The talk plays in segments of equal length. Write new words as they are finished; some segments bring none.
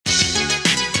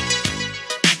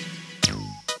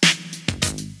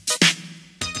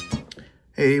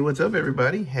Hey, what's up,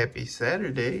 everybody? Happy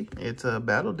Saturday. It's a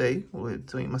battle day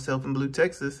between myself and Blue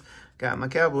Texas. Got my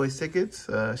Cowboys tickets.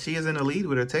 She is in the lead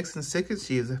with her Texans tickets.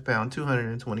 She has found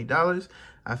 $220.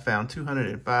 I found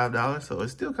 $205, so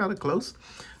it's still kind of close.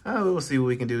 We'll see what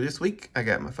we can do this week. I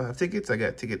got my 5 tickets. I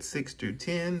got tickets 6 through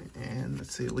 10, and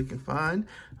let's see what we can find.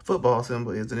 Football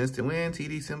symbol is an instant win.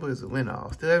 TD symbol is a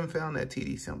win-off. Still haven't found that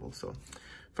TD symbol, so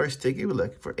first ticket, we're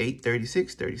looking for 8,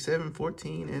 36, 37,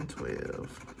 14, and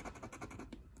 12.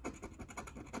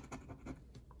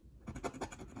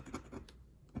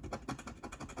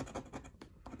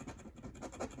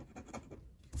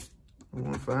 We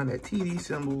want to find that TD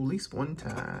symbol at least one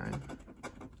time.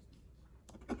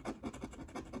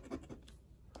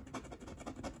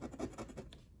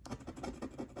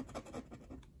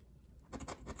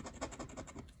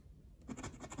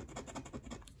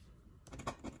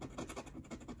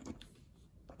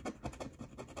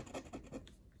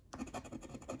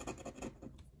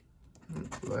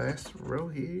 Last row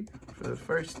here for the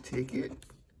first ticket.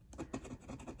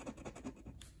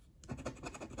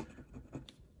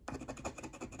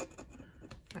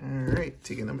 All right,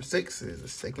 ticket number 6 is a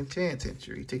second chance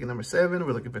entry. Ticket number 7,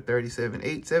 we're looking for 37,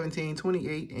 8, 17,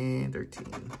 28, and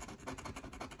 13.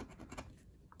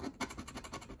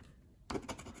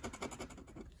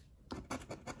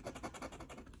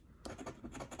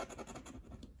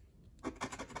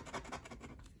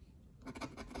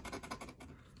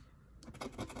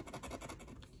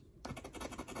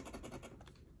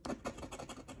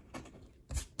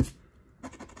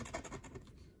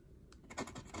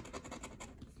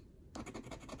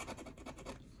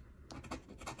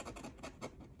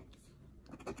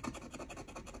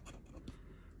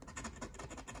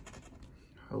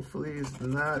 Hopefully it's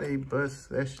not a bust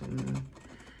session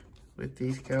with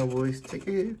these Cowboys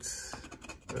tickets,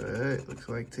 but it looks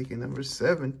like ticket number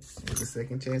 7 is a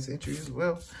second chance entry as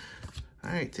well.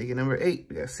 All right, ticket number 8,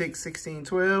 we got 6, 16,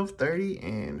 12, 30,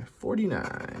 and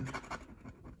 49.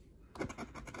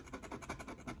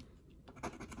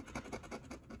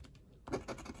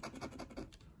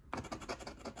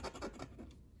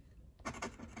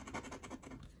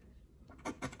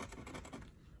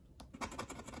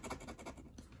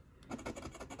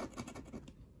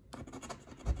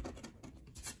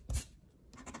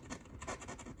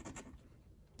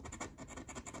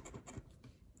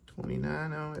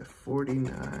 I'm at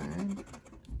 49.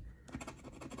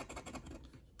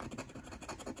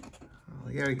 Oh,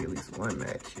 we gotta get at least one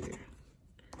match here.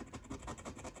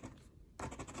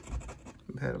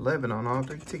 I've had 11 on all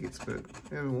 3 tickets, but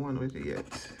haven't won with it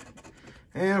yet.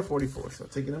 And 44, so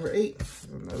ticket number 8,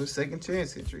 another second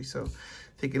chance entry. So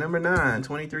ticket number 9,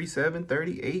 23, 7,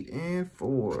 38, and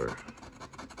 4.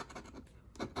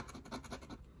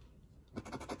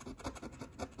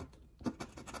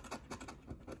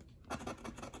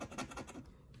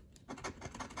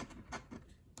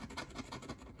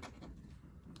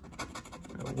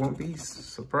 I won't be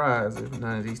surprised if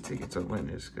none of these tickets are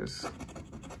winners, because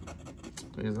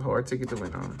it's a hard ticket to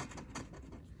win on.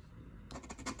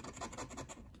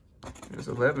 There's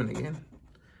 11 again.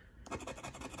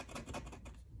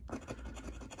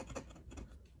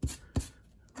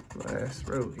 Last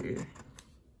row here.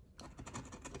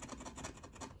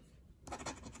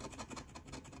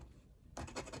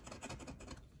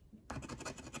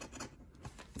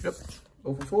 Yep,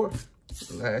 0 for 4.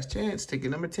 Last chance,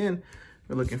 ticket number 10.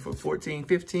 We're looking for 14,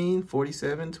 15,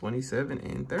 47, 27,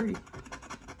 and 30.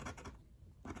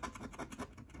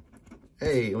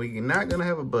 Hey, we're not going to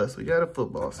have a bust. We got a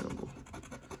football symbol.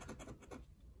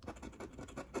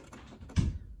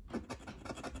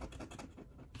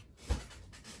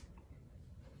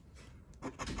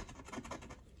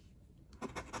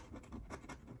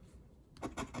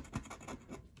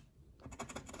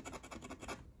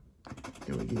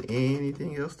 Can we get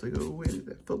anything else to go with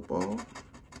that football?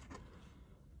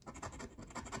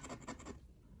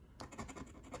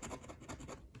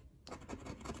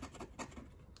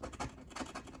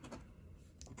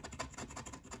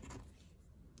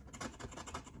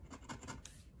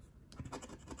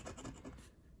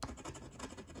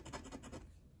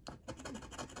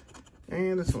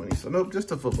 And a 20. So nope,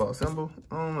 just a football symbol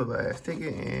on the last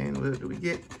ticket. And what do we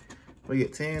get? We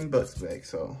get 10 bucks back.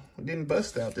 So we didn't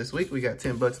bust out this week. We got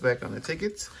 10 bucks back on the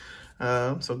tickets.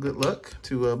 So good luck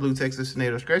to Blue Texas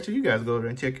Tornado Scratcher. You guys go over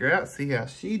and check her out. See how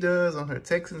she does on her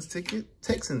Texans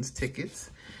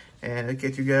tickets. And I'll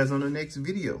catch you guys on the next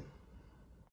video.